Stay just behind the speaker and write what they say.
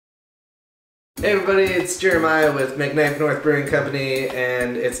Hey everybody, it's Jeremiah with McKnife North Brewing Company,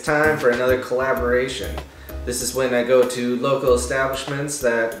 and it's time for another collaboration. This is when I go to local establishments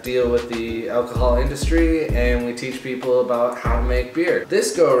that deal with the alcohol industry and we teach people about how to make beer.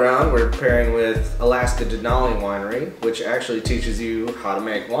 This go around we're pairing with Alaska Denali Winery, which actually teaches you how to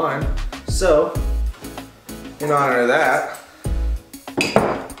make wine. So, in honor of that,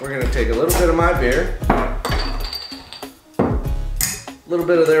 we're going to take a little bit of my beer, a little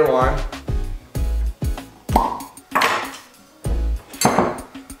bit of their wine,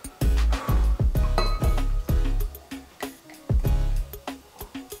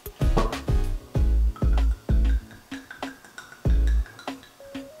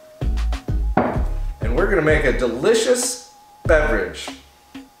 and we're gonna make a delicious beverage.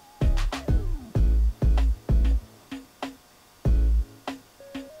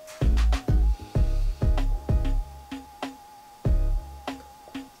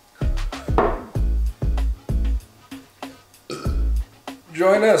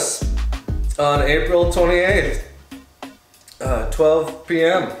 Join us on April 28th, 12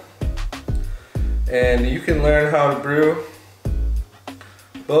 p.m. and you can learn how to brew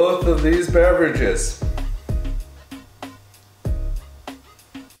both of these beverages.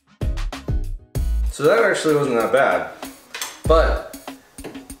 So that actually wasn't that bad, but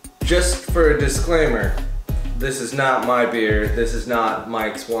just for a disclaimer, this is not my beer, this is not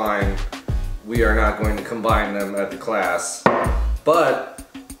Mike's wine. We are not going to combine them at the class. But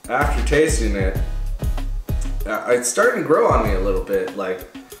after tasting it, it's starting to grow on me a little bit. Like,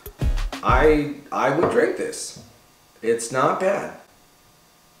 I would drink this. It's not bad.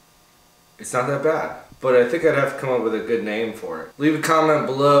 It's not that bad. But I think I'd have to come up with a good name for it. Leave a comment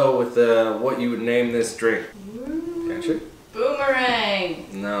below with what you would name this drink. Can't you? Boomerang!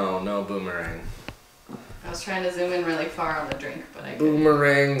 No boomerang. I was trying to zoom in really far on the drink, but I couldn't.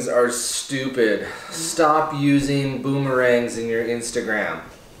 Boomerangs are stupid. Stop using boomerangs in your Instagram.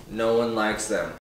 No one likes them.